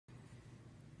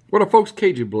What up, folks?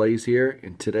 Cajun Blaze here,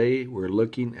 and today we're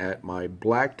looking at my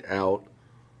blacked out,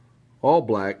 all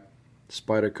black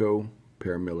Spyderco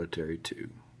Paramilitary 2.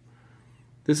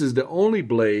 This is the only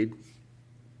blade,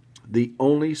 the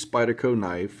only Spyderco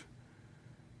knife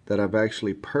that I've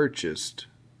actually purchased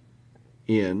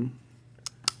in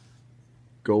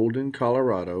Golden,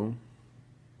 Colorado,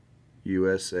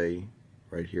 USA,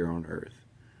 right here on Earth.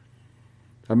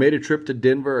 I made a trip to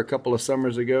Denver a couple of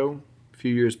summers ago, a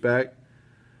few years back,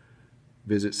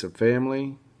 visit some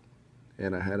family,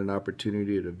 and I had an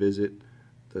opportunity to visit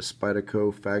the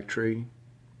Spyderco factory,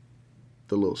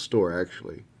 the little store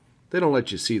actually. They don't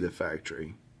let you see the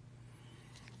factory,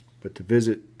 but to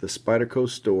visit the Spyderco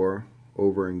store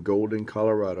over in Golden,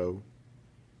 Colorado,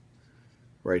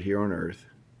 right here on Earth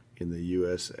in the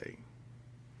USA.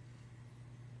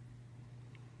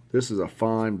 This is a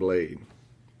fine blade.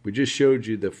 We just showed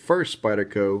you the first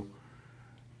Spyderco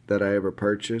that I ever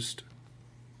purchased,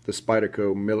 the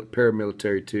Spyderco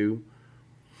Paramilitary 2.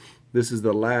 This is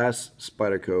the last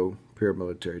Spyderco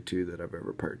Paramilitary 2 that I've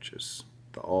ever purchased.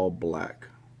 The all black.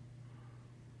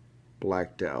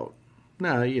 Blacked out.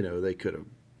 Now, you know, they could have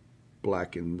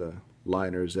blackened the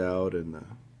liners out and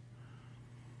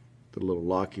the little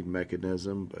locking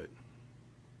mechanism, but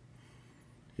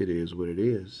it is what it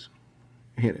is.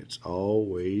 And it's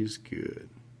always good.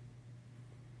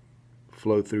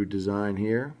 Flow through design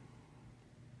here.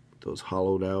 Those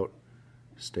hollowed out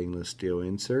stainless steel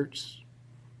inserts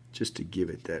just to give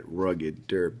it that rugged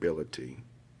durability.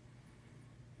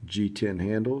 G10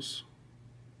 handles,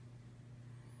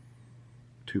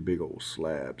 two big old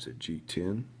slabs at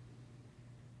G10.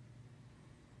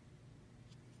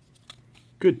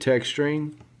 Good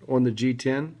texturing on the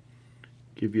G10,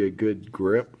 give you a good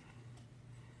grip.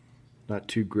 Not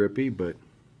too grippy, but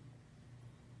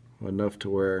enough to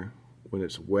where when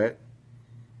it's wet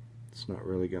it's not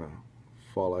really going to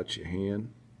fall out your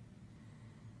hand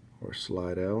or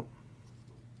slide out.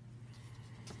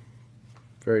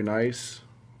 Very nice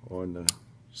on the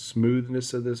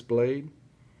smoothness of this blade.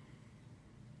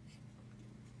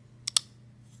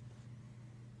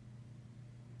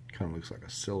 Kind of looks like a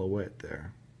silhouette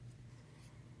there.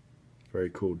 Very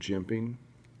cool jimping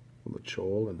on the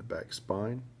choil and the back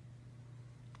spine.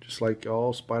 Just like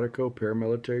all Spyderco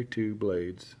Paramilitary 2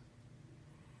 blades.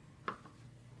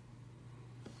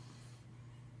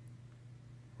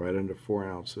 Right under 4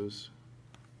 ounces.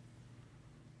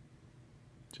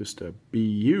 Just a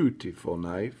beautiful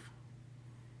knife.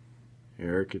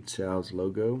 Eric and Sal's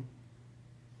logo.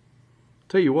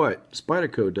 Tell you what,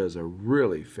 Spyderco does a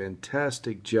really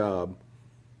fantastic job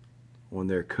on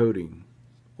their coating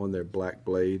on their black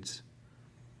blades.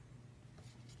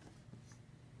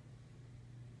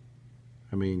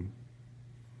 I mean,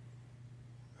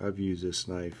 I've used this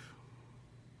knife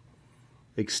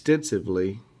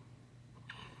extensively.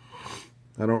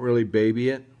 I don't really baby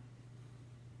it,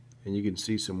 and you can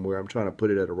see somewhere, I'm trying to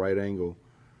put it at a right angle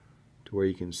to where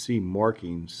you can see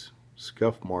markings,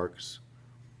 scuff marks,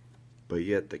 but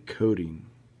yet the coating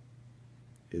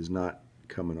is not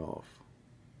coming off.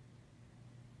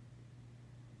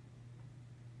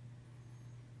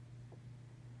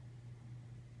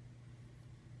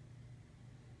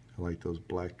 I like those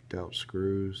blacked out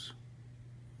screws.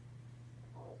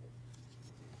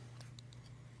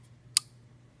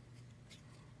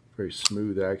 Very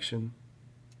smooth action.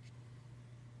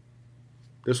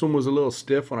 This one was a little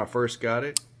stiff when I first got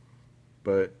it,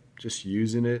 but just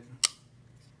using it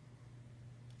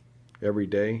every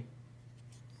day,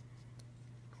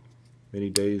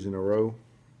 many days in a row,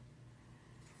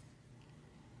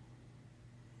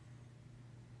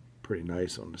 pretty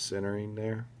nice on the centering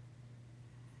there.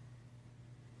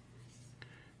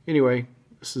 Anyway,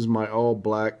 this is my all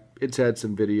black. It's had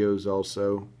some videos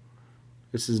also.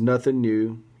 This is nothing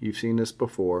new. You've seen this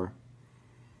before.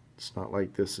 It's not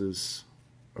like this is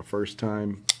a first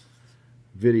time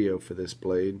video for this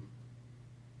blade.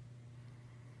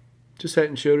 Just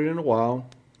hadn't showed it in a while.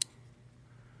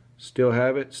 Still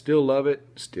have it, still love it,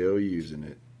 still using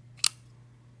it.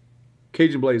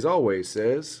 Cajun Blaze always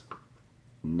says,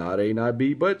 not A, not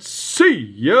B, but see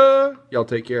ya! Y'all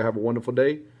take care, have a wonderful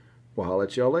day. We'll holler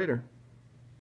at y'all later.